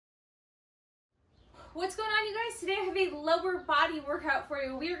What's going on, you guys? Today I have a lower body workout for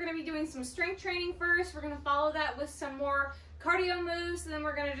you. We are going to be doing some strength training first. We're going to follow that with some more cardio moves, and then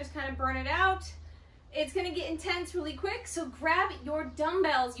we're going to just kind of burn it out. It's going to get intense really quick, so grab your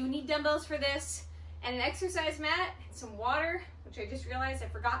dumbbells. You need dumbbells for this, and an exercise mat, and some water, which I just realized I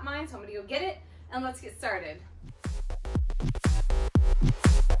forgot mine, so I'm going to go get it, and let's get started.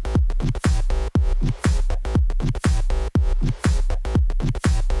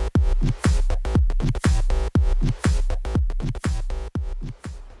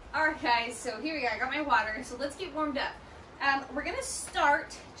 Alright guys, so here we go, I got my water, so let's get warmed up. We're going to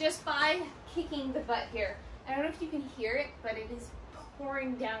start just by kicking the butt here. I don't know if you can hear it, but it is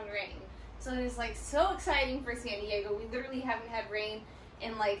pouring down rain. So it is like so exciting for San Diego. We literally haven't had rain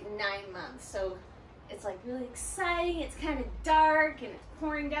in like 9 months. So it's like really exciting, it's kind of dark and it's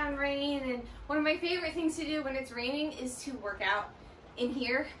pouring down rain. And one of my favorite things to do when it's raining is to work out in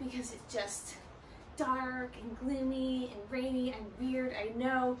here because it's just dark and gloomy and rainy and weird, I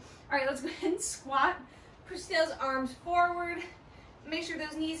know. All right, let's go ahead and squat. Push those arms forward. Make sure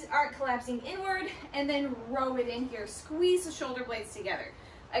those knees aren't collapsing inward, and then row it in here. Squeeze the shoulder blades together.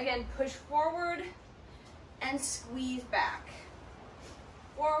 Again, push forward and squeeze back.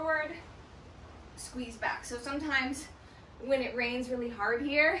 Forward, squeeze back. So sometimes when it rains really hard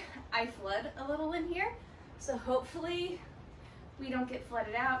here, I flood a little in here. So hopefully we don't get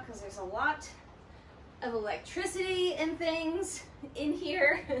flooded out because there's a lot of electricity and things in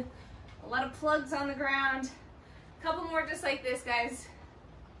here. A lot of plugs on the ground. A couple more just like this, guys.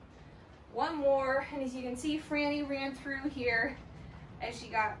 One more, and as you can see, Franny ran through here as she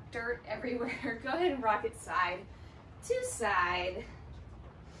got dirt everywhere. Go ahead and rock it side to side.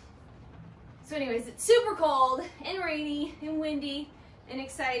 So anyways, it's super cold and rainy and windy and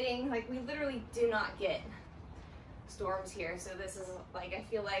exciting. Like, we literally do not get storms here. So this is like, I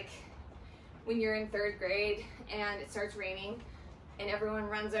feel like when you're in 3rd grade and it starts raining and everyone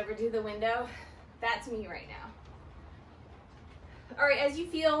runs over to the window, that's me right now. All right, as you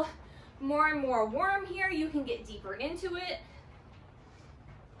feel more and more warm here, you can get deeper into it.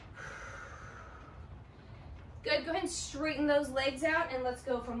 Good, go ahead and straighten those legs out, and let's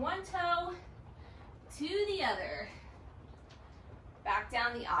go from one toe to the other. Back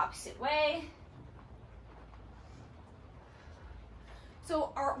down the opposite way.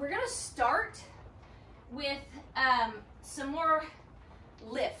 So we're gonna start with some more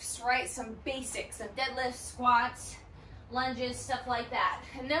lifts, right? Some basics, some deadlifts, squats, lunges, stuff like that.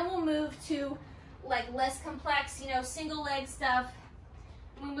 And then we'll move to like less complex, you know, single leg stuff.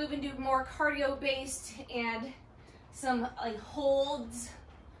 We'll move into more cardio based and some like holds,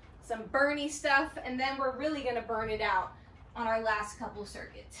 some burny stuff, and then we're really gonna burn it out on our last couple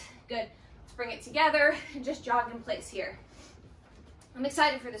circuits. Good, let's bring it together and just jog in place here. I'm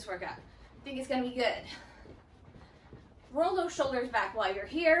excited for this workout. I think it's gonna be good. Roll those shoulders back while you're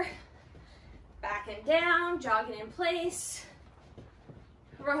here. Back and down, jogging in place.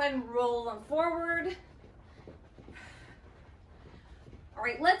 Go ahead and roll them forward. All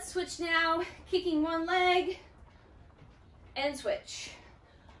right, let's switch now. Kicking one leg and switch.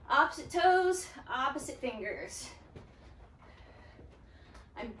 Opposite toes, opposite fingers.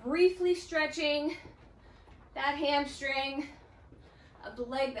 I'm briefly stretching that hamstring of the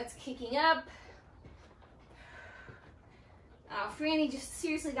leg that's kicking up. Franny just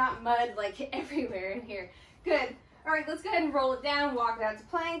seriously got mud like everywhere in here. Good. All right, let's go ahead and roll it down, walk it out to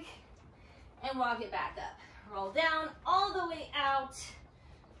plank, and walk it back up. Roll down, all the way out,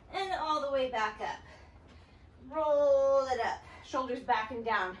 and all the way back up. Roll it up, shoulders back and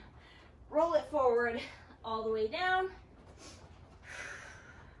down. Roll it forward, all the way down,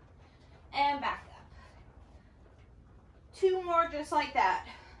 and back up. 2 more just like that.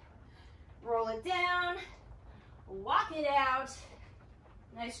 Roll it down, walk it out.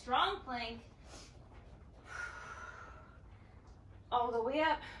 Nice strong plank. All the way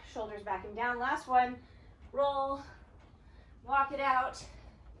up, shoulders back and down. Last one. Roll, walk it out.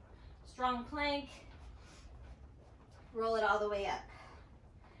 Strong plank. Roll it all the way up.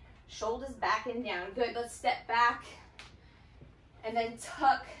 Shoulders back and down. Good, let's step back and then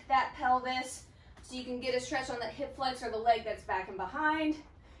tuck that pelvis so you can get a stretch on that hip flex or the leg that's back and behind.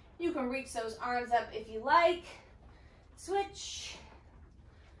 You can reach those arms up if you like. Switch,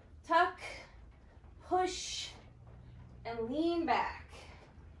 tuck, push, and lean back.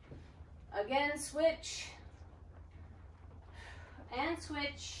 Again, switch, and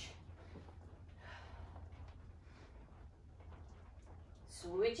switch.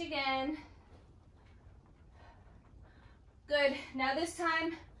 Switch again. Good, now this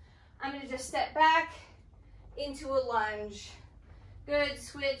time, I'm gonna just step back into a lunge. Good,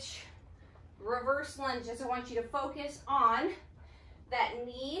 switch, reverse lunges. I want you to focus on that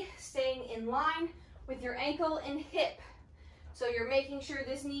knee staying in line with your ankle and hip. So you're making sure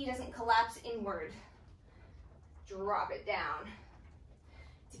this knee doesn't collapse inward. Drop it down.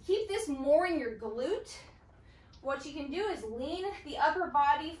 To keep this more in your glute, what you can do is lean the upper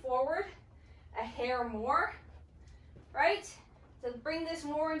body forward a hair more, right? So bring this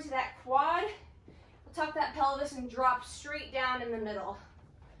more into that quad. Tuck that pelvis and drop straight down in the middle.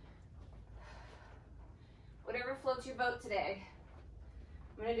 Whatever floats your boat today.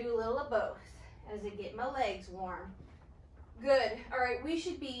 I'm gonna do a little of both as I get my legs warm. Good. All right, we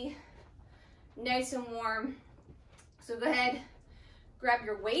should be nice and warm. So go ahead, grab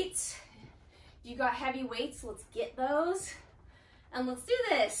your weights. If you got heavy weights, let's get those. And let's do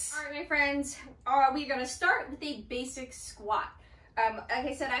this. All right, my friends, we're gonna start with a basic squat. Like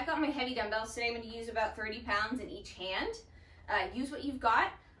I said, I've got my heavy dumbbells today. I'm gonna use about 30 pounds in each hand. Use what you've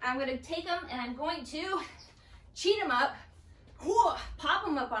got. I'm gonna take them and I'm going to cheat them up, pop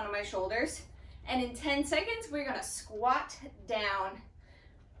them up onto my shoulders, and in 10 seconds, we're gonna squat down.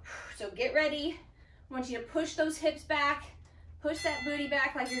 So get ready. I want you to push those hips back, push that booty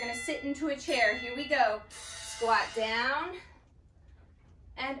back like you're gonna sit into a chair. Here we go. Squat down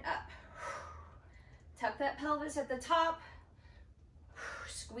and up. Tuck that pelvis at the top.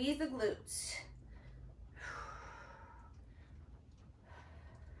 Squeeze the glutes.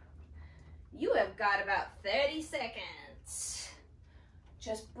 You have got about 30 seconds.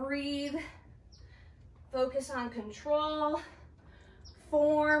 Just breathe. Focus on control,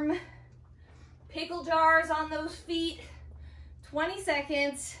 form. Pickle jars on those feet. 20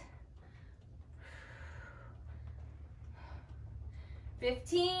 seconds.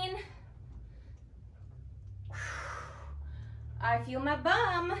 15. I feel my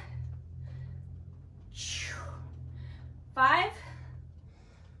bum. 5.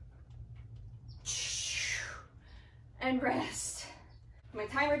 And rest. My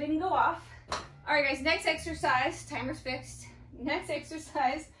timer didn't go off. All right, guys, next exercise, timer's fixed. Next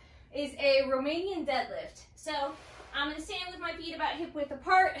exercise is a Romanian deadlift. So I'm gonna stand with my feet about hip width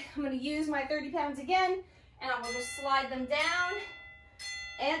apart. I'm gonna use my 30 pounds again, and I'm gonna just slide them down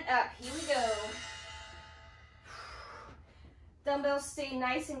and up. Here we go. Dumbbells stay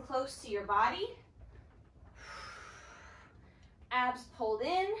nice and close to your body. Abs pulled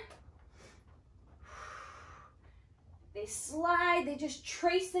in. They slide, they just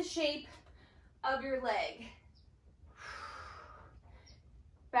trace the shape of your leg.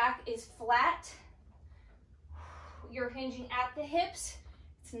 Back is flat. You're hinging at the hips.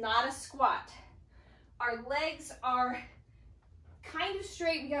 It's not a squat. Our legs are kind of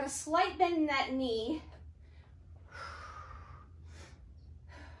straight. We got a slight bend in that knee.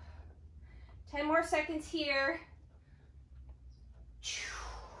 10 more seconds here.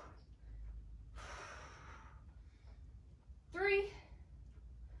 Three.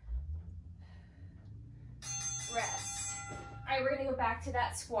 Rest. All right, we're gonna go back to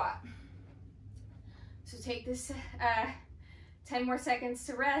that squat. So take this 10 more seconds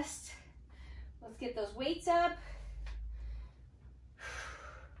to rest. Let's get those weights up.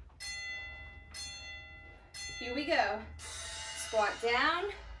 Here we go. Squat down.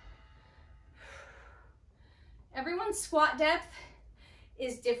 Everyone's squat depth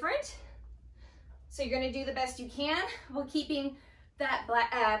is different. So you're gonna do the best you can while keeping that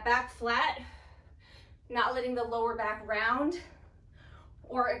back flat, not letting the lower back round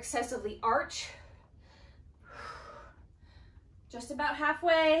or excessively arch. Just about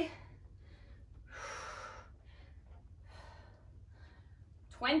halfway.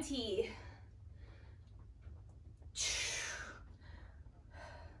 20.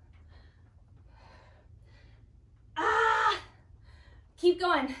 Keep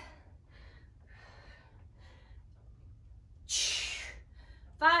going.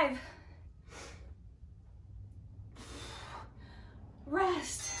 5.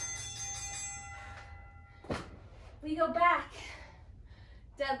 Rest. We go back.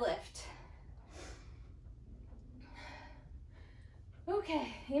 Deadlift.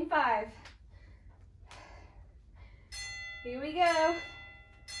 Okay, in 5. Here we go.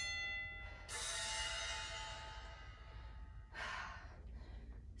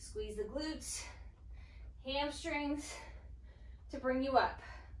 Squeeze the glutes, hamstrings to bring you up.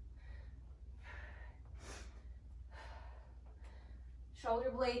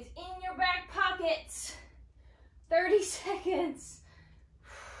 Shoulder blades in your back pockets. 30 seconds.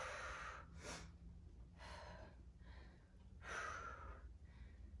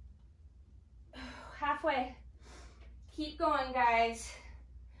 Halfway. Keep going, guys.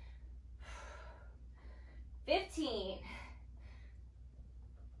 15.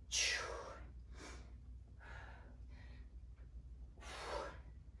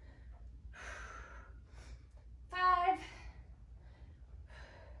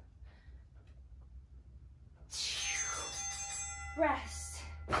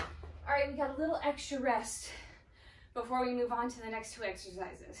 we got a little extra rest before we move on to the next two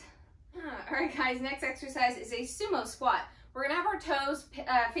exercises. All right, guys, next exercise is a sumo squat. We're gonna have our toes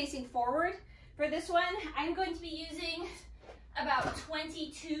facing forward. For this one, I'm going to be using about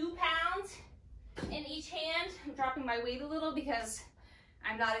 22 pounds in each hand. I'm dropping my weight a little because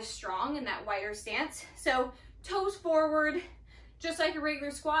I'm not as strong in that wider stance. So toes forward, just like a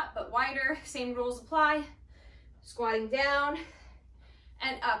regular squat, but wider, same rules apply. Squatting down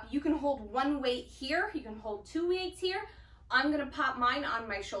and up. You can hold one weight here, you can hold two weights here. I'm gonna pop mine on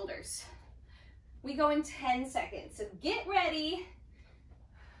my shoulders. We go in 10 seconds, so get ready.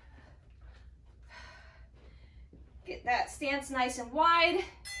 Get that stance nice and wide.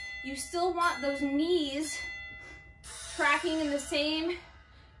 You still want those knees tracking in the same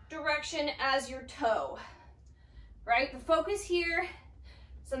direction as your toe, right? The focus here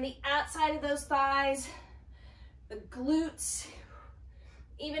is on the outside of those thighs, the glutes,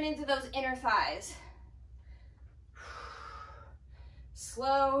 even into those inner thighs.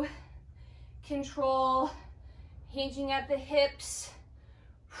 Slow, control, hinging at the hips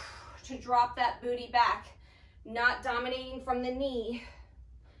to drop that booty back, not dominating from the knee.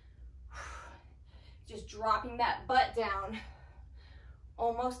 Just dropping that butt down.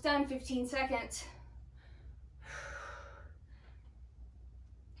 Almost done, 15 seconds.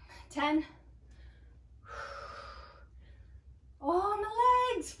 10. Oh,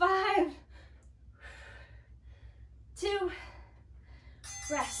 my legs. 5, 2,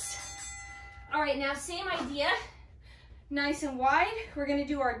 rest. All right, now same idea, nice and wide. We're gonna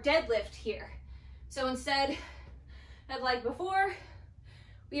do our deadlift here. So instead of like before,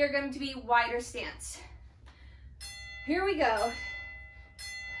 we are going to be wider stance. Here we go.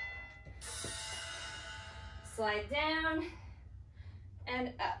 Slide down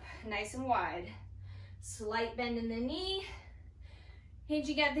and up, nice and wide. Slight bend in the knee,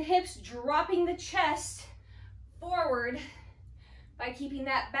 hinging at the hips, dropping the chest forward by keeping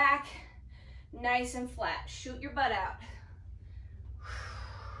that back nice and flat. Shoot your butt out.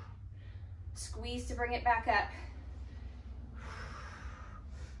 Squeeze to bring it back up.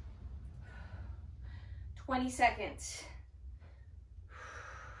 20 seconds.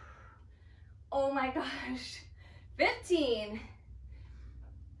 Oh my gosh. 15.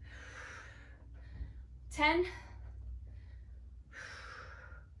 10.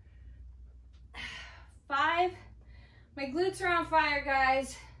 5. My glutes are on fire,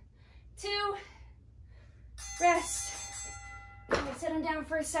 guys. 2. Rest. I'm gonna set them down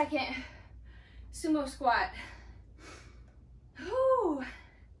for a second. Sumo squat. Whew.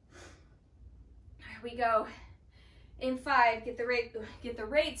 Here we go. In 5, get the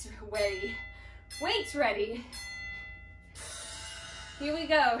weights ready. Weights ready. Here we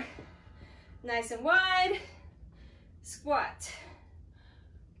go. Nice and wide. Squat.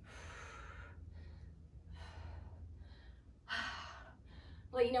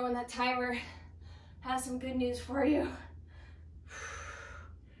 Let you know when that timer has some good news for you.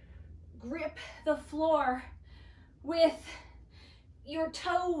 Grip the floor with your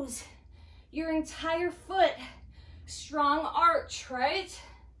toes, your entire foot. Strong arch, right?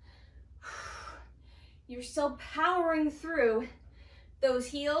 You're still powering through those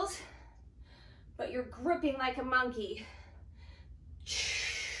heels, but you're gripping like a monkey.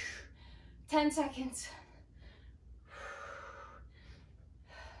 10 seconds.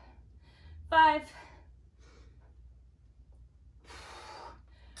 5.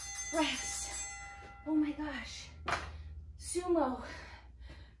 Rest. Oh my gosh. Sumo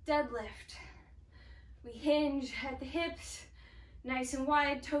deadlift. We hinge at the hips, nice and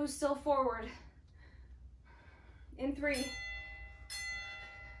wide, toes still forward. In 3.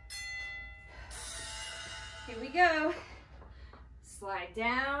 Here we go. Slide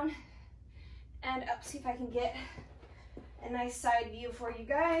down and up. See if I can get a nice side view for you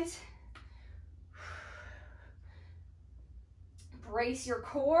guys. Brace your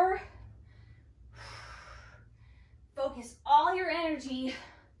core. Focus all your energy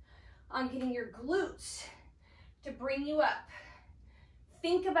on getting your glutes to bring you up.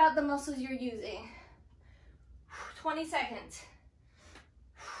 Think about the muscles you're using. 20 seconds.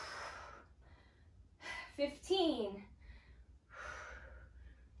 15.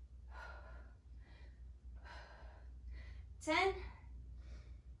 10.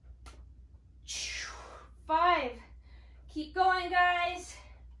 5. Keep going, guys.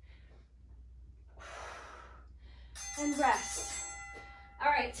 And rest.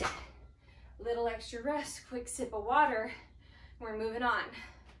 All right, little extra rest, quick sip of water. We're moving on.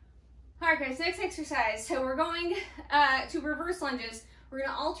 All right, guys, next exercise. So we're going to reverse lunges. We're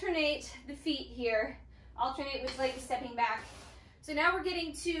gonna alternate the feet here. Alternate with legs stepping back. So now we're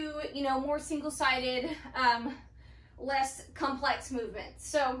getting to, you know, more single-sided, less complex movements.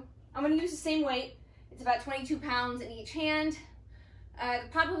 So I'm gonna use the same weight. It's about 22 pounds in each hand.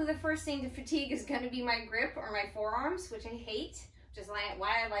 Probably the first thing to fatigue is gonna be my grip or my forearms, which I hate, which is why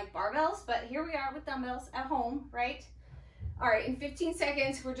I like barbells, but here we are with dumbbells at home, right? All right, in 15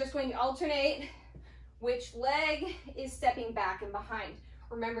 seconds, we're just going to alternate which leg is stepping back and behind.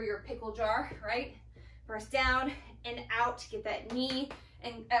 Remember your pickle jar, right? First down and out, get that knee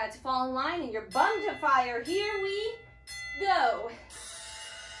and to fall in line and your bum to fire. Here we go.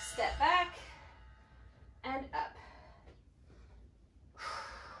 Step back and up.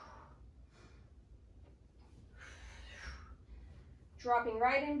 Dropping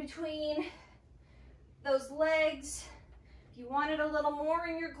right in between those legs. If you wanted a little more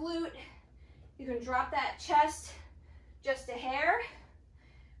in your glute, you can drop that chest just a hair.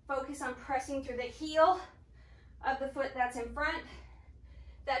 Focus on pressing through the heel of the foot that's in front.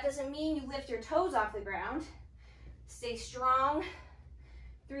 That doesn't mean you lift your toes off the ground. Stay strong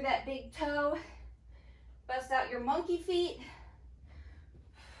through that big toe. Bust out your monkey feet.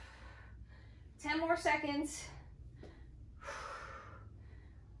 10 more seconds.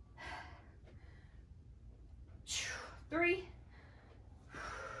 Three.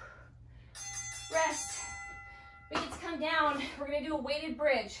 Rest. Begin to come down. We're gonna do a weighted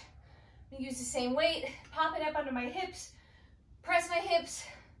bridge. I'm gonna use the same weight, pop it up under my hips, press my hips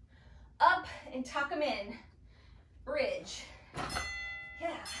up and tuck them in. Bridge.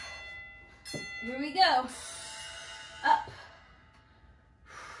 Yeah. Here we go. Up.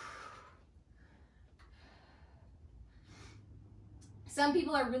 Some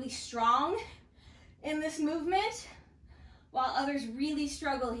people are really strong in this movement, while others really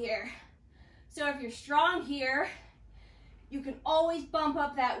struggle here. So if you're strong here, you can always bump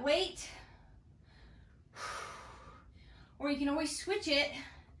up that weight, or you can always switch it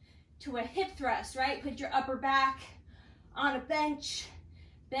to a hip thrust, right? Put your upper back on a bench,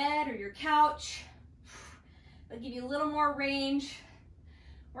 bed, or your couch. It'll give you a little more range.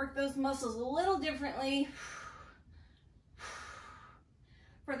 Work those muscles a little differently.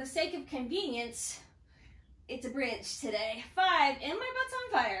 For the sake of convenience, it's a bridge today. 5, and my butt's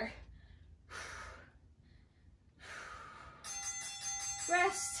on fire.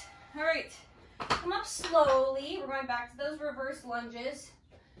 Rest. All right, come up slowly. We're going back to those reverse lunges.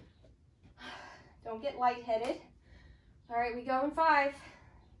 Don't get lightheaded. All right, we go in 5.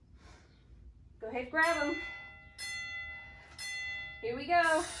 Go ahead, grab them. Here we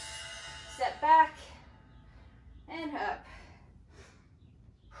go. Step back and up.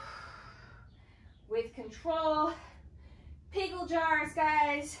 With control. Pickle jars,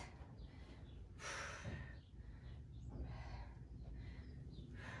 guys.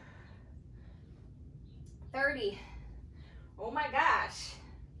 $30. Oh my gosh.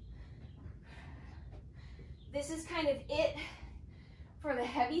 This is kind of it for the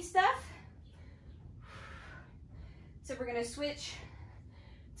heavy stuff. So we're gonna switch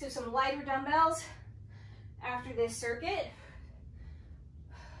to some lighter dumbbells after this circuit.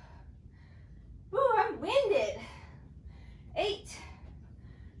 Ooh, I'm winded. 8.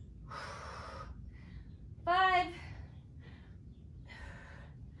 5.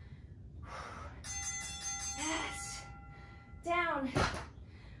 Yes. Down.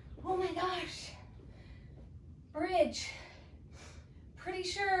 Oh my gosh. Bridge. Pretty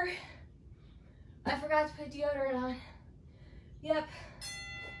sure I forgot to put deodorant on. Yep.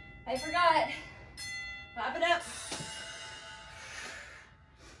 I forgot. Pop it up.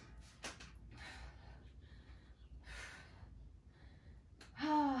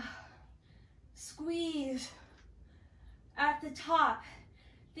 Squeeze at the top.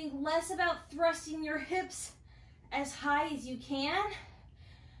 Think less about thrusting your hips as high as you can,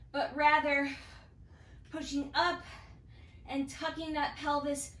 but rather pushing up and tucking that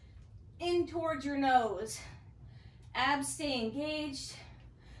pelvis in towards your nose. Abs stay engaged.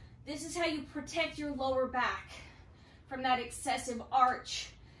 This is how you protect your lower back from that excessive arch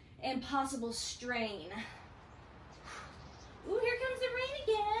and possible strain. Ooh, here comes the rain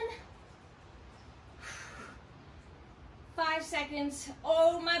again. 5 seconds.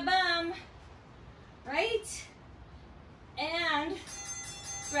 Oh, my bum. Right? And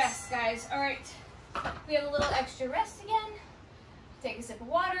rest, guys. All right. We have a little extra rest again. Take a sip of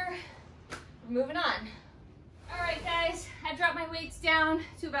water. We're moving on. All right, guys. I dropped my weights down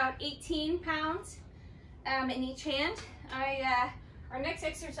to about 18 pounds in each hand. Our next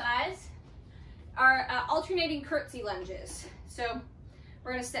exercise are alternating curtsy lunges. So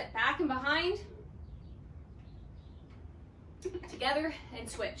we're going to step back and behind, together, and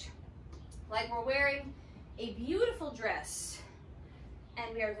switch. Like we're wearing a beautiful dress.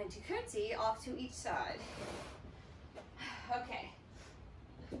 And we are going to curtsy off to each side. Okay.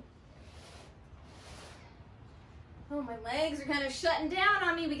 Oh, my legs are kind of shutting down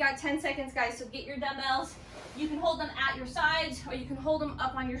on me. We got 10 seconds, guys, so get your dumbbells. You can hold them at your sides, or you can hold them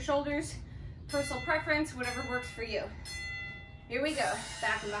up on your shoulders. Personal preference, whatever works for you. Here we go.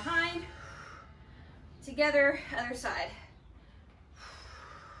 Back and behind. Together, other side.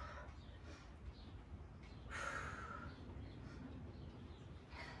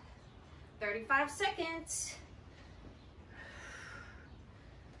 35 seconds.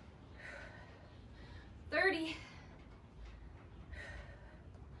 30.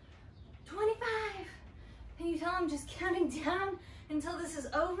 25. Can you tell I'm just counting down until this is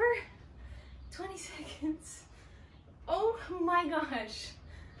over? 20 seconds. Oh my gosh.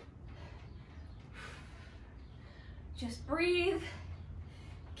 Just breathe.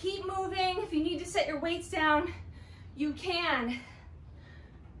 Keep moving. If you need to set your weights down, you can.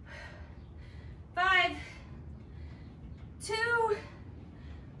 5, 2.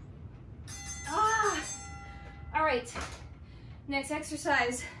 All right. Next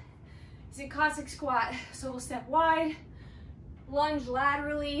exercise is a Cossack squat. So we'll step wide, lunge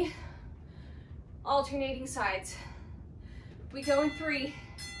laterally, alternating sides. We go in 3.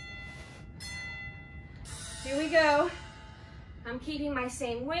 Here we go. I'm keeping my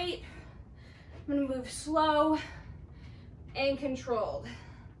same weight. I'm gonna move slow and controlled.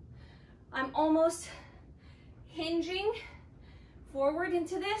 I'm almost hinging forward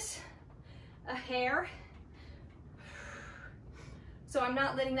into this, a hair. So I'm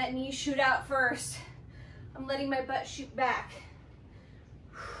not letting that knee shoot out first. I'm letting my butt shoot back.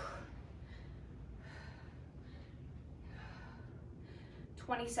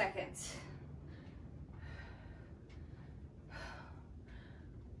 20 seconds.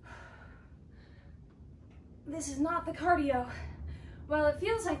 This is not the cardio. Well, it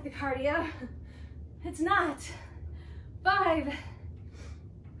feels like the cardio. It's not. 5,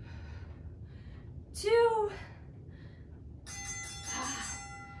 2,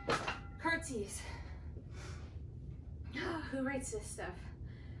 curtsies. Who writes this stuff?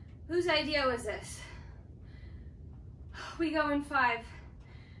 Whose idea was this? We go in 5,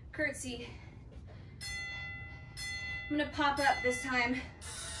 curtsy. I'm gonna pop up this time.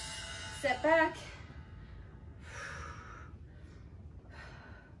 Step back.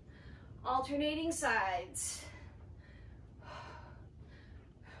 Alternating sides.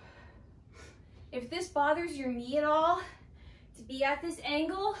 If this bothers your knee at all, to be at this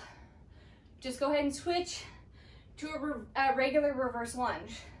angle, just go ahead and switch to a regular reverse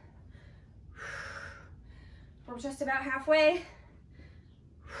lunge. We're just about halfway.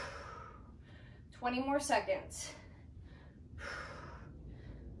 20 more seconds.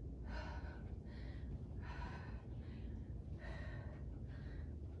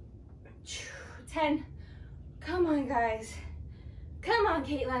 10. Come on, guys. Come on,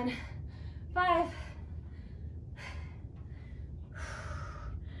 Caitlin. 5.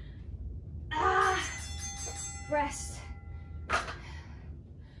 Rest.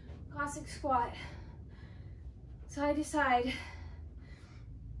 Cossack squat. Side to side.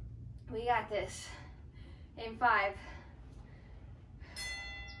 We got this. In 5.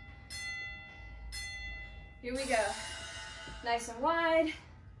 Here we go. Nice and wide.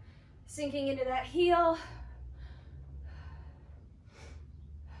 Sinking into that heel.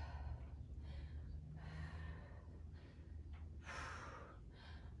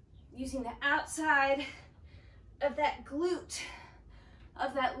 Using the outside of that glute,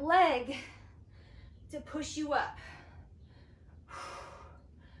 of that leg to push you up.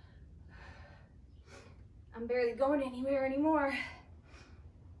 I'm barely going anywhere anymore.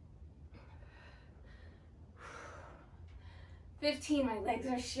 15, my legs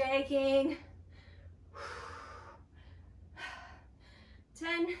are shaking.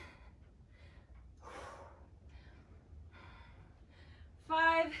 10,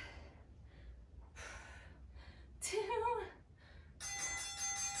 5, 2,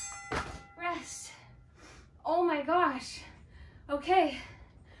 rest. Oh my gosh. Okay,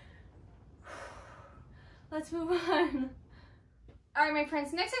 let's move on. All right, my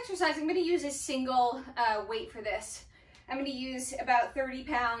friends, next exercise, I'm gonna use a single weight for this. I'm going to use about 30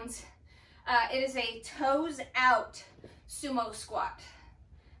 pounds. It is a toes out sumo squat.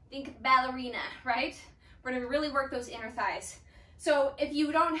 Think ballerina, right? We're going to really work those inner thighs. So if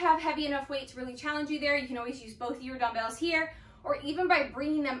you don't have heavy enough weight to really challenge you there, you can always use both of your dumbbells here, or even by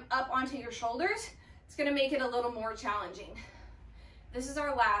bringing them up onto your shoulders, it's going to make it a little more challenging. This is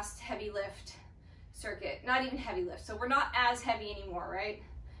our last heavy lift circuit. Not even heavy lift, so we're not as heavy anymore, right?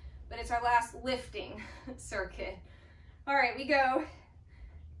 But it's our last lifting circuit. All right, we go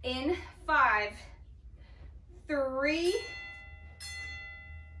In 5, 3,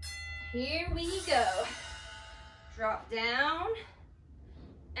 here we go. Drop down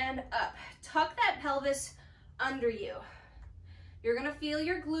and up. Tuck that pelvis under you. You're gonna feel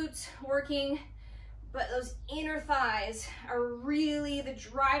your glutes working, but those inner thighs are really the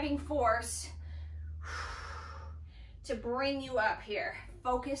driving force to bring you up here.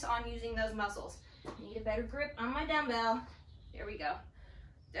 Focus on using those muscles. Need a better grip on my dumbbell. There we go.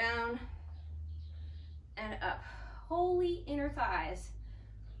 Down and up. Holy inner thighs.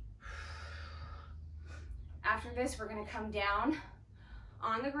 After this, we're gonna come down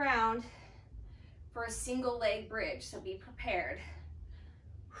on the ground for a single leg bridge, so be prepared.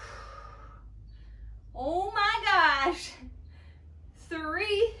 Oh my gosh.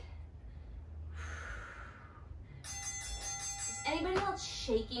 3. Is anybody else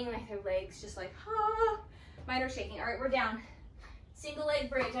shaking like their legs just like, ah? Mine are shaking. All right, we're down. Single leg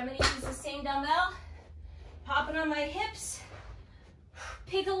bridge. I'm gonna use the same dumbbell. Pop it on my hips.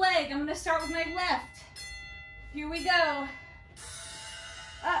 Pick a leg. I'm gonna start with my left. Here we go.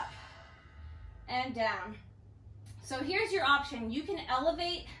 Up and down. So here's your option. You can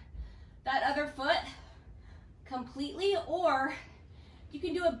elevate that other foot completely, or you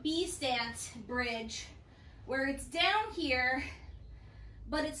can do a B stance bridge where it's down here,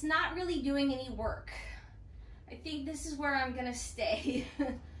 but it's not really doing any work. I think this is where I'm gonna stay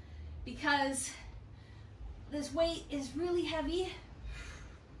because this weight is really heavy.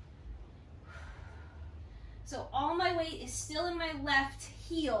 So all my weight is still in my left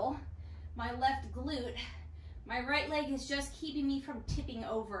heel, my left glute. My right leg is just keeping me from tipping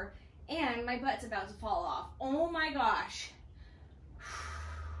over, and my butt's about to fall off. Oh my gosh.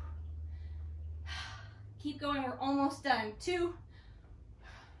 Keep going, we're almost done. 2.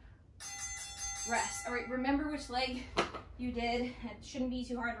 Rest. All right, remember which leg you did. It shouldn't be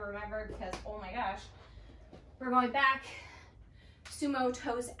too hard to remember because, oh my gosh. We're going back. Sumo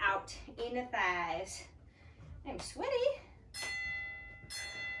toes out in the thighs. I'm sweaty.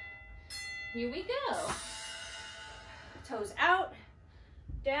 Here we go. Toes out,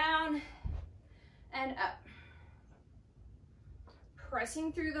 down, and up.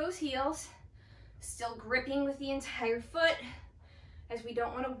 Pressing through those heels, still gripping with the entire foot as we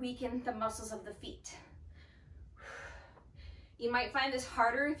don't want to weaken the muscles of the feet. You might find this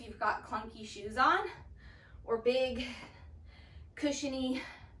harder if you've got clunky shoes on or big, cushiony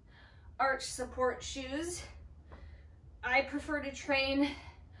arch support shoes. I prefer to train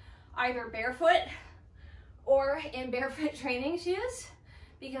either barefoot or in barefoot training shoes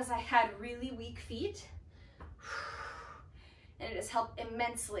because I had really weak feet, and it has helped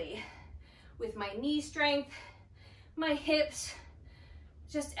immensely with my knee strength, my hips,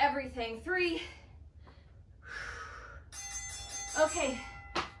 just everything. 3. Okay,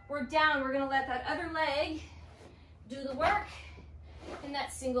 we're down. We're gonna let that other leg do the work in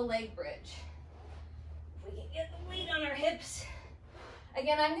that single leg bridge. If we can get the weight on our hips.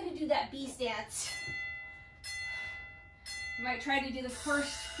 Again, I'm gonna do that B stance. I might try to do the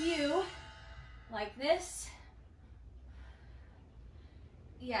first few like this.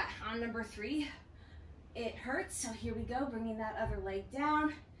 Yeah, on number 3, it hurts. So here we go, bringing that other leg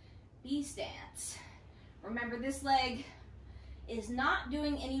down, B stance. Remember, this leg is not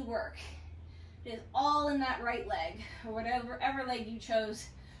doing any work. It is all in that right leg, or whatever leg you chose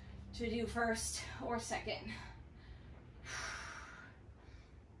to do first or second.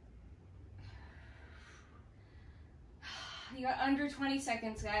 You got under 20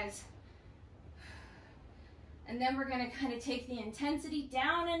 seconds, guys. And then we're gonna kind of take the intensity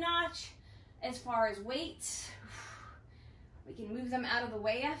down a notch as far as weights. We can move them out of the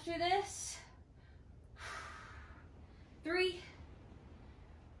way after this. 3.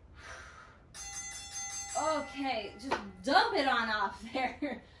 Okay, just dump it on off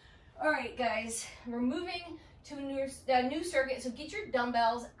there. All right, guys, we're moving to a new circuit, so get your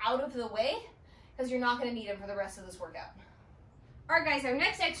dumbbells out of the way because you're not gonna need them for the rest of this workout. All right, guys, our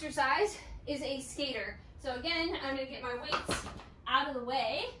next exercise is a skater. So again, I'm gonna get my weights out of the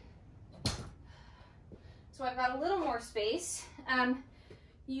way. So I've got a little more space.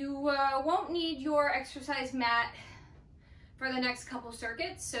 You won't need your exercise mat for the next couple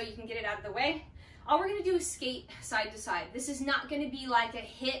circuits, so you can get it out of the way. All we're gonna do is skate side to side. This is not gonna be like a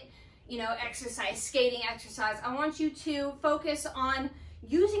HIIT, exercise, skating exercise. I want you to focus on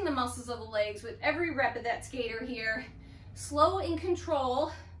using the muscles of the legs with every rep of that skater here. Slow in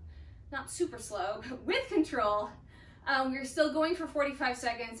control, not super slow, but with control. We're still going for 45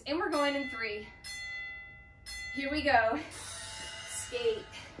 seconds, and we're going in 3. Here we go. Skate.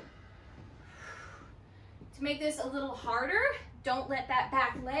 To make this a little harder, Don't let that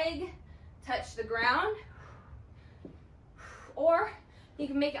back leg touch the ground. Or you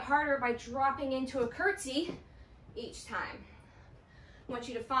can make it harder by dropping into a curtsy each time. I want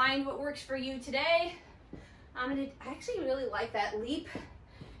you to find what works for you today. I actually really like that leap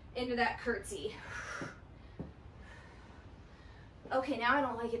into that curtsy. Okay, now I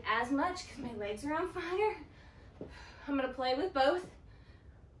don't like it as much because my legs are on fire. I'm gonna play with both.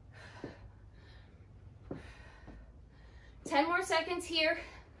 10 more seconds here.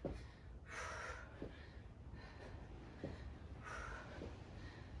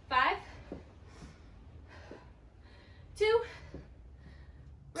 5, 2,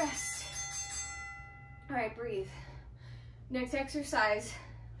 rest. All right, breathe. Next exercise,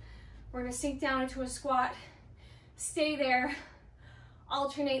 we're gonna sink down into a squat. Stay there,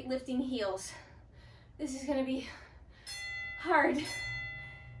 alternate lifting heels. This is gonna be hard.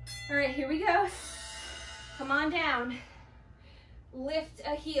 All right, here we go. Come on down. Lift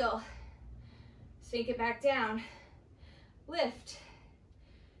a heel. Sink it back down. Lift.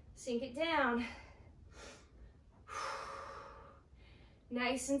 Sink it down.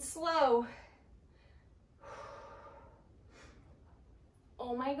 Nice and slow.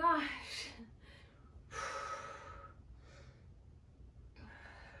 Oh my gosh.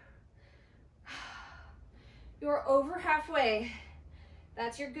 You're over halfway.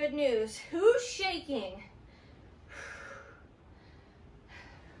 That's your good news. Who's shaking?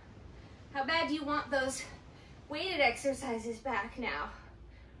 How bad do you want those weighted exercises back now?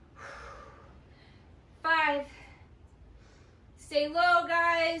 5. Stay low,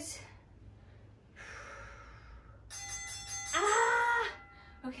 guys. Ah!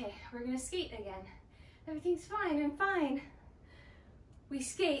 Okay, we're gonna skate again. Everything's fine, I'm fine. We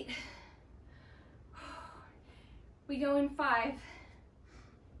skate. We go in 5,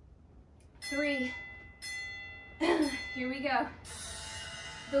 3. Here we go.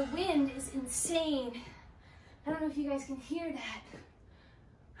 The wind is insane. I don't know if you guys can hear that.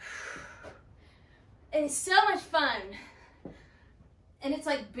 It's so much fun. And it's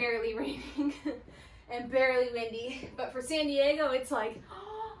like barely raining and barely windy. But for San Diego, it's like,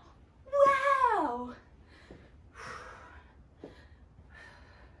 oh, wow.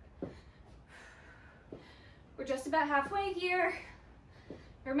 We're just about halfway here.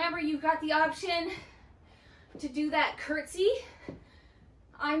 Remember, you've got the option to do that curtsy.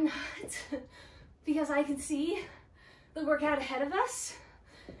 I'm not, because I can see the workout ahead of us.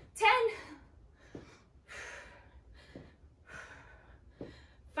 10,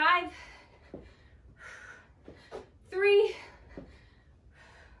 5, 3.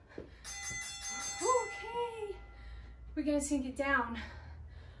 Okay. We're gonna sink it down.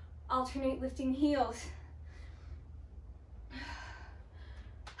 Alternate lifting heels.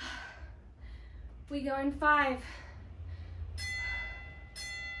 We go in 5.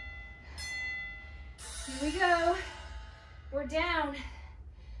 Here we go. We're down.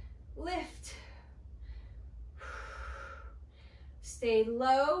 Lift. Stay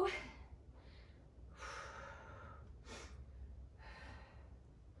low.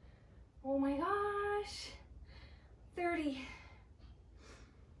 Oh my gosh. 30.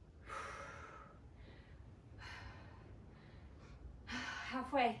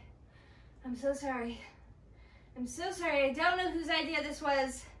 Halfway. I'm so sorry. I'm so sorry. I don't know whose idea this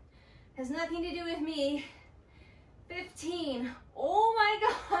was. Has nothing to do with me. 15. Oh my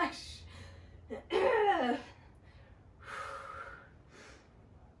gosh.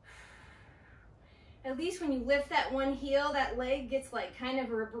 At least when you lift that one heel, that leg gets like kind of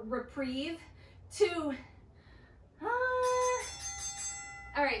a reprieve. 2.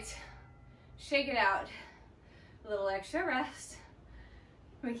 All right, shake it out. A little extra rest.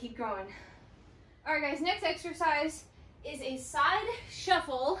 We keep going. All right, guys, next exercise is a side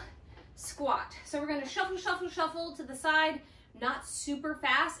shuffle squat. So we're gonna shuffle, shuffle, shuffle to the side, not super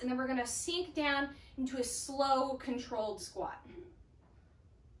fast, and then we're gonna sink down into a slow, controlled squat.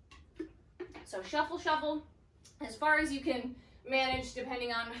 So shuffle, shuffle, as far as you can manage,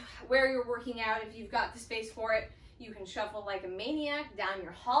 depending on where you're working out. If you've got the space for it, you can shuffle like a maniac down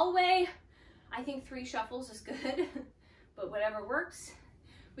your hallway. I think 3 shuffles is good, but whatever works.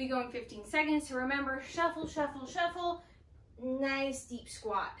 We go in 15 seconds, so remember, shuffle, shuffle, shuffle, nice deep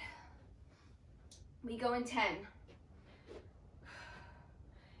squat. We go in 10.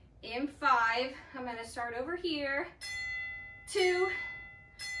 In 5, I'm gonna start over here. 2,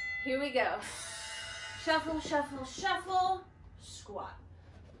 here we go. Shuffle, shuffle, shuffle, squat.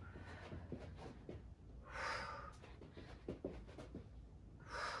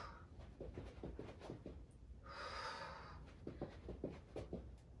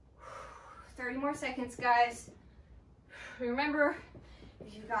 More seconds, guys. Remember,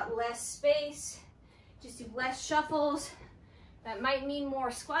 if you've got less space, just do less shuffles. That might mean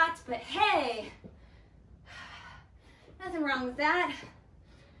more squats, but hey, nothing wrong with that.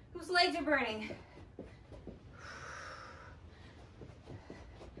 Whose legs are burning?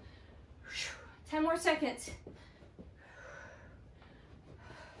 10 more seconds.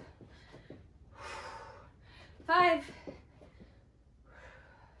 5.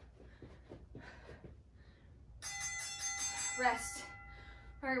 Rest.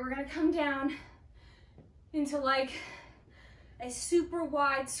 All right, we're gonna come down into like a super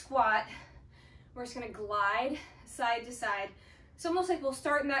wide squat. We're just gonna glide side to side. It's almost like we'll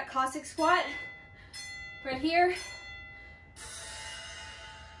start in that Cossack squat right here.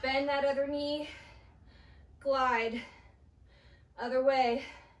 Bend that other knee, glide, other way,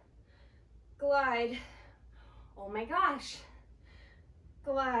 glide. Oh my gosh,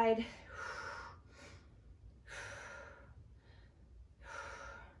 glide.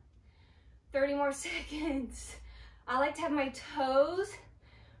 30 more seconds. I like to have my toes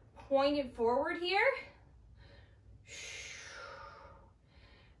pointed forward here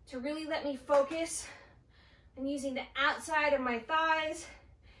to really let me focus on using the outside of my thighs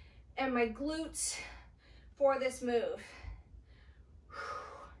and my glutes for this move.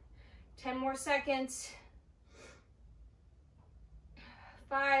 10 more seconds.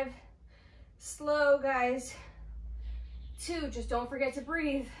 5, slow guys. 2, just don't forget to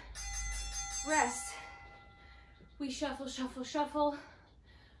breathe. Rest. We shuffle, shuffle, shuffle,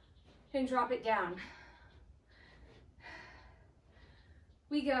 and drop it down.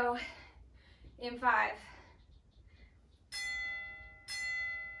 We go in 5.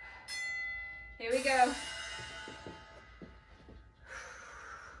 Here we go.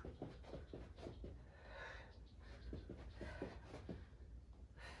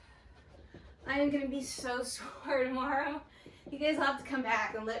 I am gonna be so sore tomorrow. You guys will have to come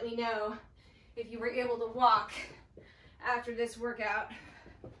back and let me know if you were able to walk after this workout.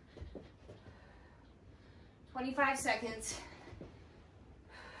 25 seconds.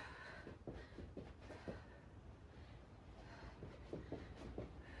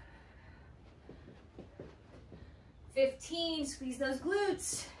 15, squeeze those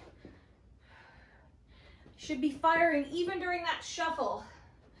glutes. Should be firing even during that shuffle.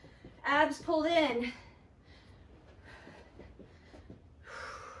 Abs pulled in.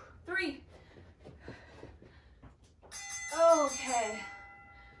 3. Okay.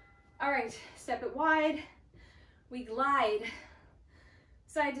 All right, step it wide. We glide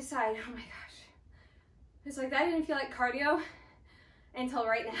side to side. Oh my gosh. It's like that didn't feel like cardio until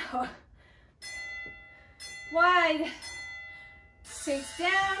right now. Wide. Sinks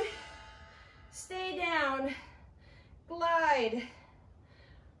down. Stay down. Glide.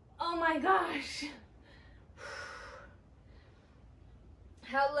 Oh my gosh.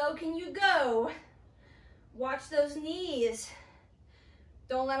 How low can you go? Watch those knees.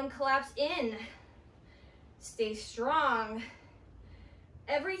 Don't let them collapse in. Stay strong.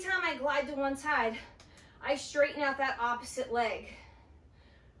 Every time I glide to one side, I straighten out that opposite leg.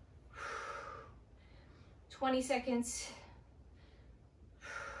 20 seconds.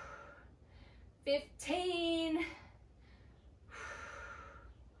 15.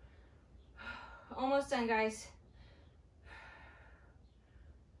 Almost done, guys.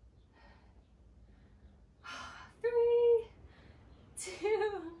 3,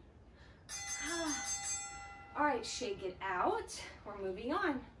 2. All right, shake it out. We're moving on.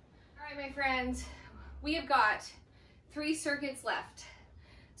 All right, my friends, we have got 3 circuits left.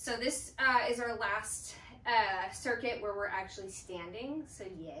 So this is our last circuit where we're actually standing, so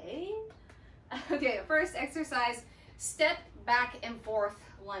yay. Okay, first exercise, step back and forth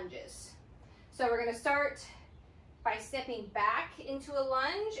lunges. So we're gonna start by stepping back into a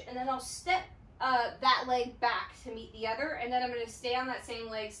lunge, and then I'll step that leg back to meet the other, and then I'm gonna stay on that same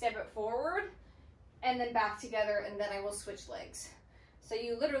leg, step it forward, and then back together, and then I will switch legs. So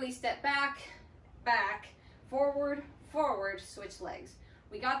you literally step back, back, forward, forward, switch legs.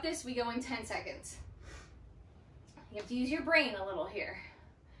 We got this, we go in 10 seconds. You have to use your brain a little here.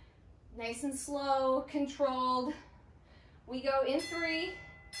 Nice and slow, controlled. We go in 3.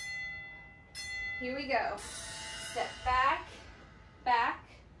 Here we go. Step back, back,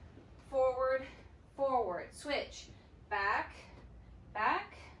 forward, forward. Switch. Back,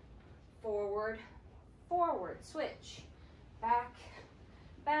 back, forward, forward. Switch. Back,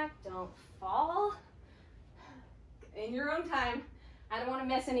 back. Don't fall. In your own time. I don't want to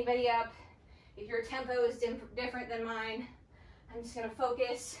mess anybody up. If your tempo is different than mine, I'm just going to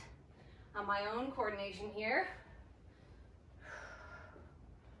focus on my own coordination here.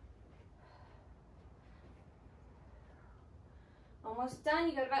 Almost done.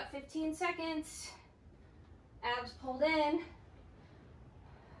 You got about 15 seconds. Abs pulled in.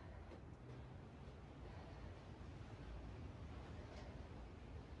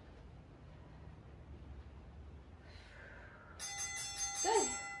 Good.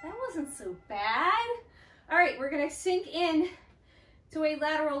 That wasn't so bad. All right, we're gonna sink in to a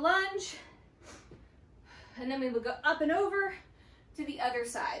lateral lunge, and then we will go up and over to the other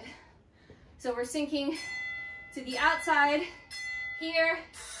side. So we're sinking to the outside here,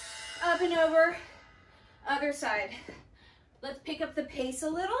 up and over, other side. Let's pick up the pace a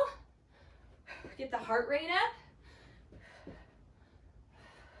little, get the heart rate up.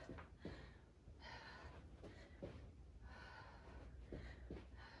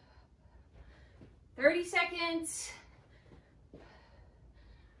 "30 seconds.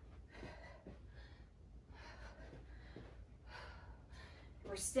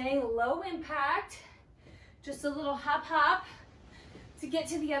 We're staying low impact, just a little hop hop to get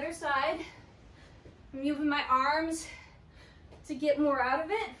to the other side. I'm moving my arms to get more out of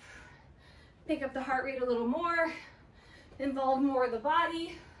it. Pick up the heart rate a little more, involve more of the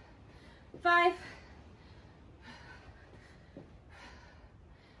body. 5.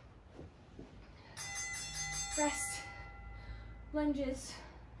 Rest, lunges,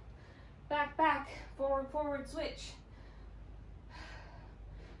 back, back, forward, forward, switch.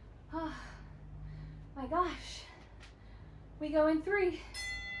 Oh my gosh. We go in 3.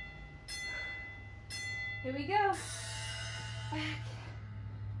 Here we go. Back.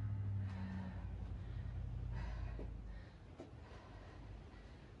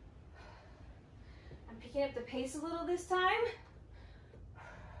 I'm picking up the pace a little this time.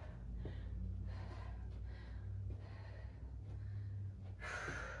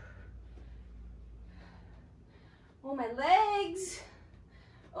 Oh, my legs.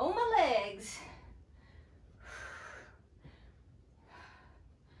 Oh, my legs.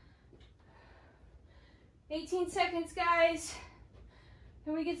 "18 seconds, guys.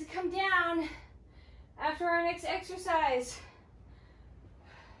 And we get to come down after our next exercise.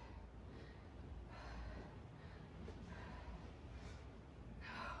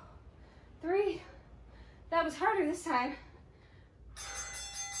 Three. That was harder this time.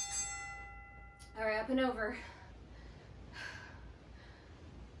 All right, up and over.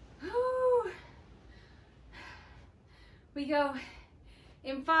 Woo. We go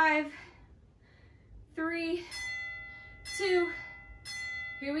in 5, 3, 2.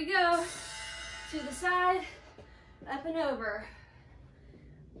 Here we go. To the side, up and over.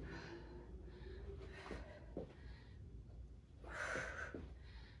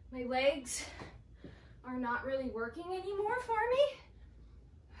 My legs are not really working anymore for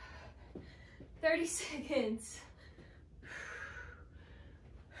me. 30 seconds.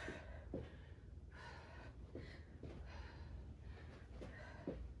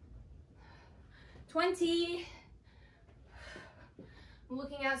 $20. I'm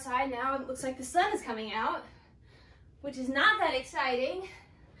looking outside now. It looks like the sun is coming out, which is not that exciting.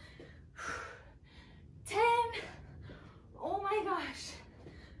 10. Oh my gosh.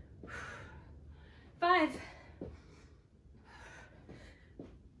 5.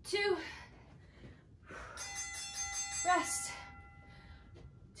 2. Rest.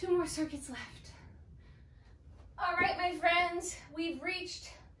 2 more circuits left. All right, my friends, we've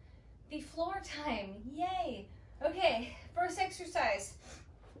reached the floor time. Yay. Okay, first exercise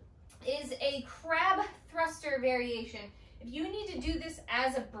is a crab thruster variation. If you need to do this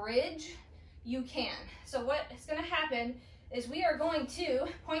as a bridge, you can. So what is going to happen is we are going to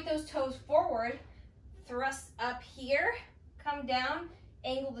point those toes forward, thrust up here, come down,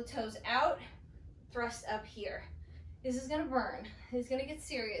 angle the toes out, thrust up here. This is going to burn. It's going to get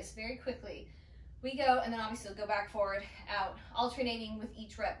serious very quickly. We go, and then obviously we'll go back, forward, out, alternating with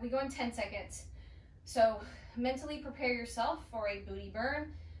each rep. We go in 10 seconds. So mentally prepare yourself for a booty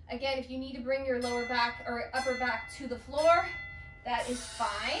burn. Again, if you need to bring your lower back or upper back to the floor, that is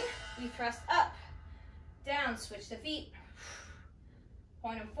fine. We thrust up, down, switch the feet,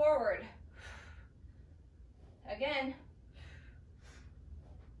 point them forward. Again.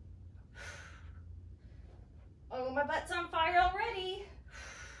 Oh, my butt's on fire already.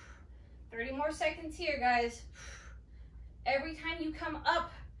 30 more seconds here, guys. Every time you come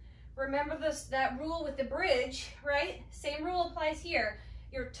up, remember that rule with the bridge, right? Same rule applies here.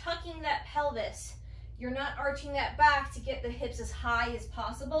 You're tucking that pelvis. You're not arching that back to get the hips as high as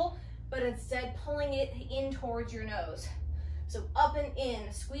possible, but instead pulling it in towards your nose. So up and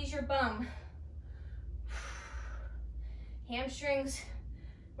in, squeeze your bum. Hamstrings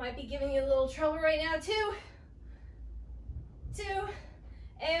might be giving you a little trouble right now too. 2,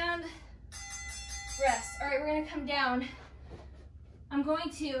 and rest. All right, we're gonna come down I'm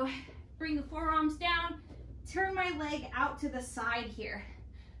going to bring the forearms down, turn my leg out to the side here.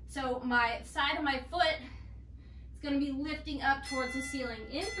 So my side of my foot is going to be lifting up towards the ceiling.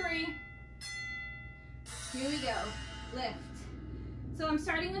 In 3, here we go, lift. So I'm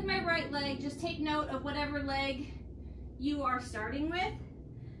starting with my right leg. Just take note of whatever leg you are starting with.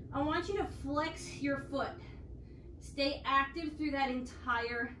 I want you to flex your foot. Stay active through that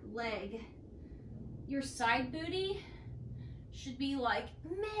entire leg. Your side booty should be like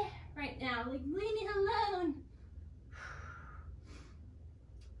meh right now, like leave me alone.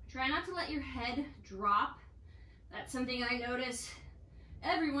 Try not to let your head drop. That's something I notice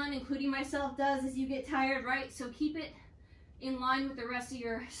everyone, including myself, does as you get tired, right? So keep it in line with the rest of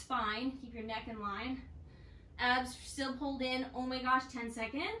your spine. Keep your neck in line. Abs still pulled in. Oh my gosh, 10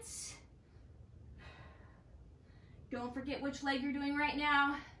 seconds. Don't forget which leg you're doing right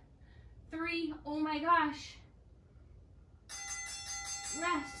now. 3, oh my gosh.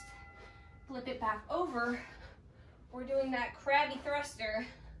 Rest. Flip it back over. We're doing that crabby thruster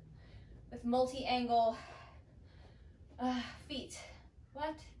with multi-angle feet.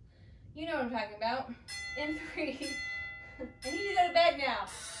 What? You know what I'm talking about. In 3. I need to go to bed now.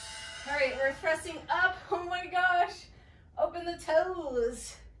 All right, we're thrusting up. Oh my gosh. Open the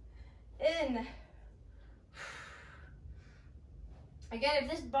toes. In. Again,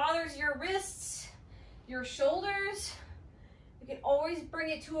 if this bothers your wrists, your shoulders, you can always bring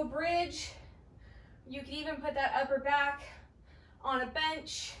it to a bridge. You can even put that upper back on a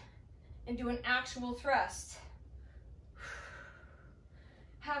bench and do an actual thrust.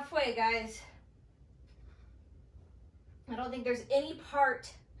 Halfway, guys. I don't think there's any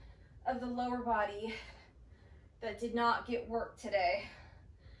part of the lower body that did not get work today.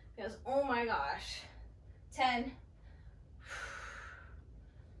 Because, oh my gosh. 10.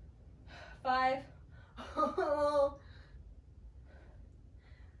 5.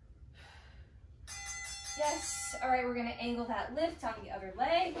 Yes. All right, we're gonna angle that lift on the other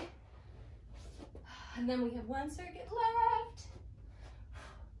leg. And then we have 1 circuit left.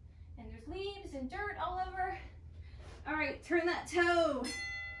 And there's leaves and dirt all over. All right, turn that toe.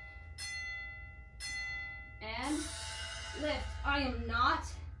 And lift. I am not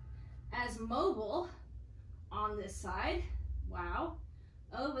as mobile on this side. Wow.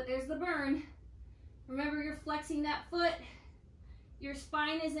 Oh, but there's the burn. Remember, you're flexing that foot. Your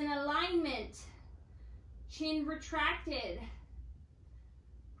spine is in alignment. Chin retracted.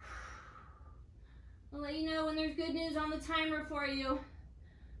 I'll let you know when there's good news on the timer for you.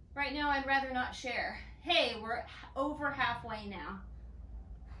 Right now, I'd rather not share. Hey, we're over halfway now.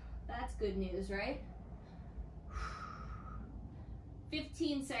 That's good news, right?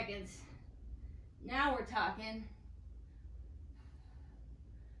 15 seconds. Now we're talking.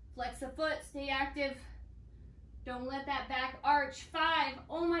 Flex the foot, stay active. Don't let that back arch. 5,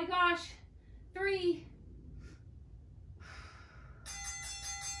 oh my gosh. 3.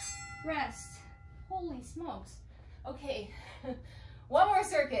 Rest. Holy smokes. Okay, 1 more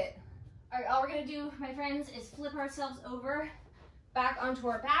circuit. All right, all we're gonna do, my friends, is flip ourselves over, back onto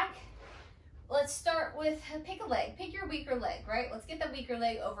our back. Let's start with, pick a leg, pick your weaker leg, right? Let's get that weaker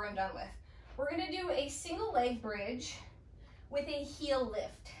leg over and done with. We're gonna do a single leg bridge with a heel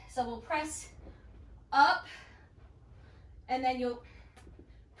lift. So we'll press up, and then you'll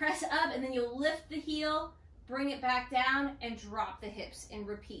press up, and then you'll lift the heel, bring it back down, and drop the hips, and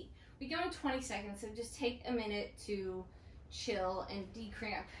repeat. We go in 20 seconds, so just take a minute to chill and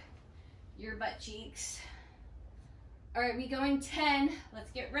decramp your butt cheeks. All right, we go in 10.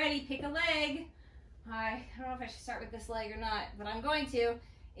 Let's get ready, pick a leg. I don't know if I should start with this leg or not, but I'm going to.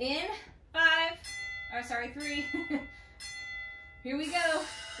 In 5, oh, sorry, 3. Here we go,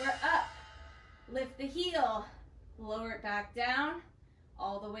 we're up. Lift the heel, lower it back down,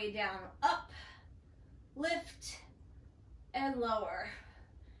 all the way down, up, lift, and lower.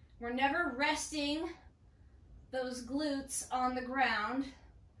 We're never resting those glutes on the ground.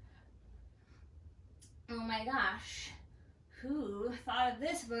 Oh my gosh, who thought of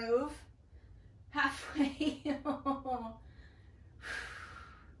this move? Halfway.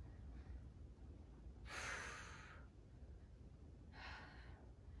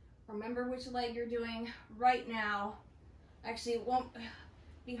 Remember which leg you're doing right now. Actually, it won't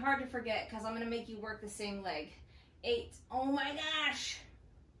be hard to forget because I'm gonna make you work the same leg. 8, oh my gosh.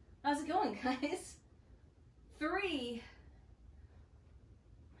 How's it going, guys? 3.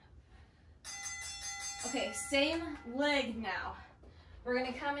 Okay, same leg now. We're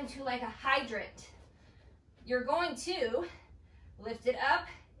gonna come into like a hydrant. You're going to lift it up,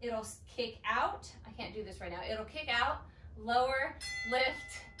 it'll kick out. I can't do this right now. It'll kick out, lower,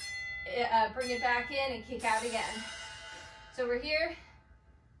 lift, bring it back in and kick out again. So we're here,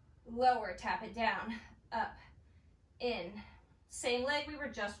 lower, tap it down, up, in. Same leg we were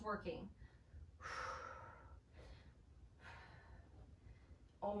just working.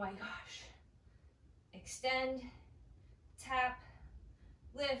 Oh my gosh. Extend, tap,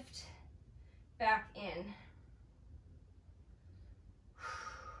 lift, back in.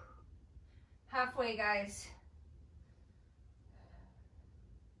 Halfway, guys.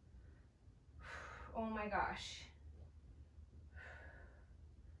 Oh my gosh.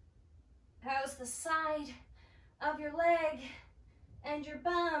 How's the side of your leg and your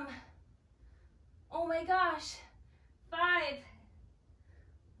bum? Oh my gosh. 5,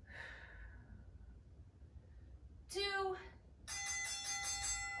 2.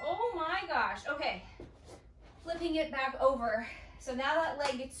 Oh my gosh. Okay. Flipping it back over. So now that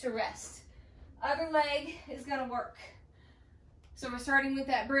leg gets to rest. Other leg is gonna work. So we're starting with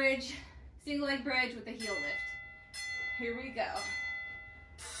that bridge, single leg bridge with the heel lift. Here we go.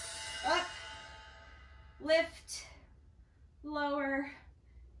 Up, lift, lower,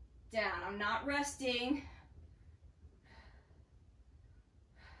 down. I'm not resting.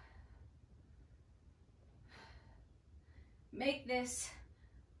 Make this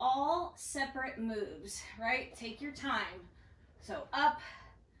all separate moves, right? Take your time. So up,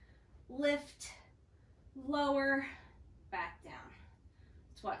 lift, lower, back down.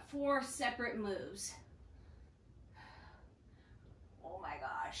 It's what, 4 separate moves. Oh my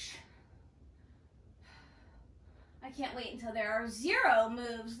gosh. I can't wait until there are 0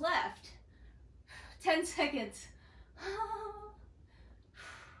 moves left. 10 seconds.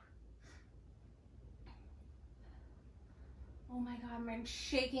 Oh my God, I'm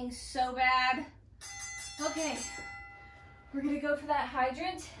shaking so bad. Okay, we're gonna go for that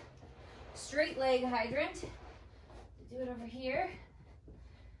hydrant. Straight leg hydrant. Do it over here.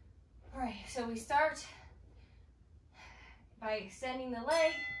 All right, so we start by extending the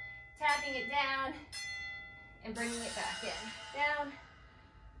leg, tapping it down, and bringing it back in. Down,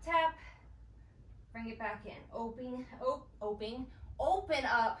 tap, bring it back in. Open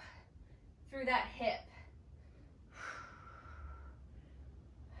up through that hip.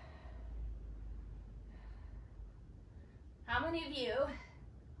 How many of you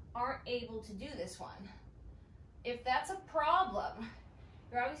aren't able to do this one? If that's a problem,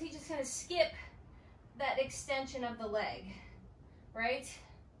 you're obviously just gonna skip that extension of the leg, right?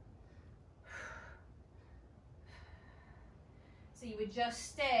 So you would just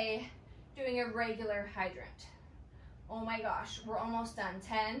stay doing a regular hydrant. Oh my gosh, we're almost done.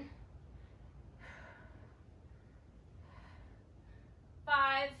 10,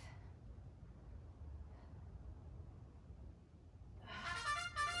 5,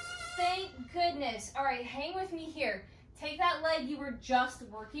 thank goodness. All right, hang with me here. Take that leg you were just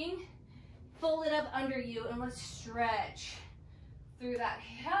working, fold it up under you, and let's stretch through that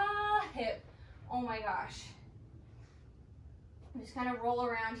hip. Oh my gosh. Just kind of roll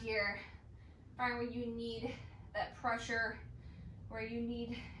around here. Find where you need that pressure, where you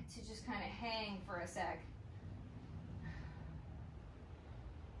need to just kind of hang for a sec.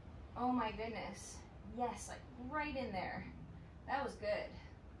 Oh my goodness. Yes, like right in there. That was good.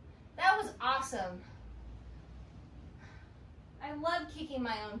 That was awesome. I love kicking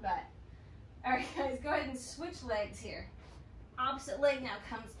my own butt. All right, guys, go ahead and switch legs here. Opposite leg now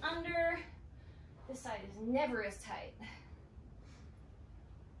comes under. This side is never as tight.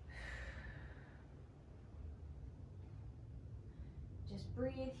 Just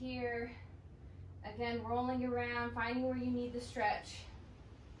breathe here. Again, rolling around, finding where you need the stretch.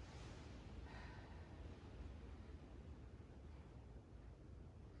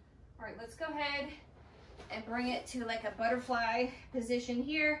 All right, let's go ahead and bring it to like a butterfly position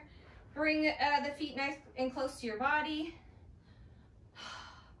here. Bring the feet nice and close to your body.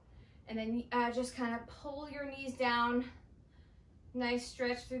 And then just kind of pull your knees down. Nice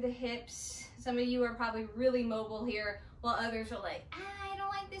stretch through the hips. Some of you are probably really mobile here, while others are like, I don't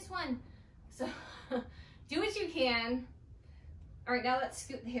like this one. So do what you can. All right, now let's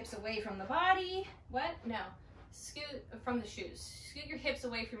scoot the hips away from the body. What? No, scoot from the shoes. Scoot your hips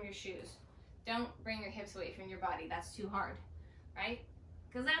away from your shoes. Don't bring your hips away from your body. That's too hard, right?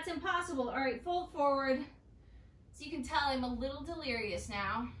 Because that's impossible. All right, fold forward. So you can tell I'm a little delirious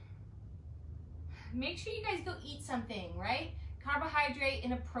now. Make sure you guys go eat something, right? Carbohydrate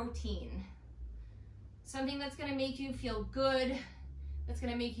and a protein. Something that's gonna make you feel good, that's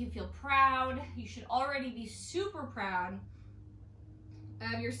gonna make you feel proud. You should already be super proud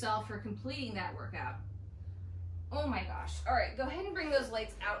of yourself for completing that workout. Oh my gosh. All right, go ahead and bring those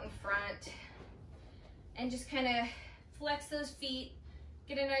legs out in front and just kind of flex those feet.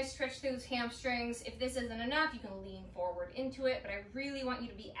 Get a nice stretch through those hamstrings. If this isn't enough, you can lean forward into it, but I really want you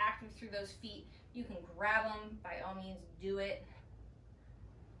to be active through those feet. You can grab them, by all means, do it.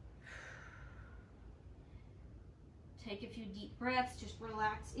 Take a few deep breaths, just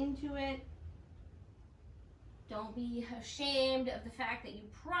relax into it. Don't be ashamed of the fact that you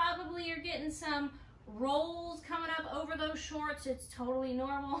probably are getting some rolls coming up over those shorts. It's totally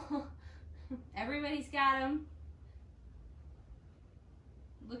normal. Everybody's got them.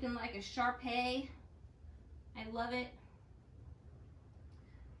 Looking like a Sharpay. I love it.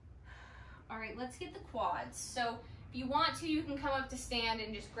 All right, let's get the quads. So if you want to, you can come up to stand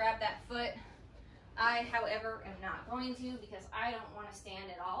and just grab that foot. I, however, am not going to because I don't want to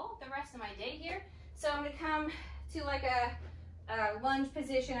stand at all the rest of my day here. So I'm going to come to like a lunge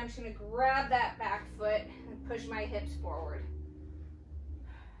position. I'm just going to grab that back foot and push my hips forward.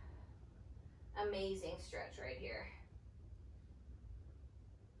 Amazing stretch right here.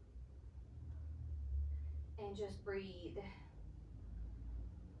 And just breathe.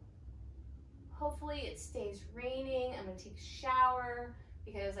 Hopefully it stays raining. I'm going to take a shower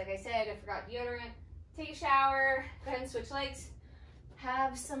because, like I said, I forgot deodorant. Take a shower, go ahead and switch legs.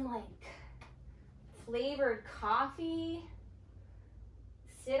 Have some like flavored coffee.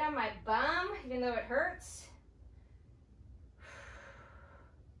 Sit on my bum, even though it hurts.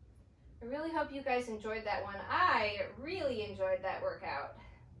 I really hope you guys enjoyed that one. I really enjoyed that workout.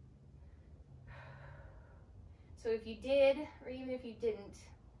 So if you did, or even if you didn't,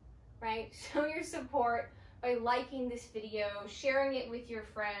 right, show your support by liking this video, sharing it with your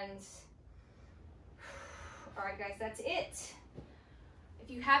friends. All right, guys, that's it. If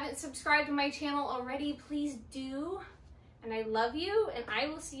you haven't subscribed to my channel already, please do. And I love you, and I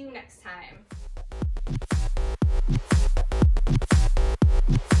will see you next time.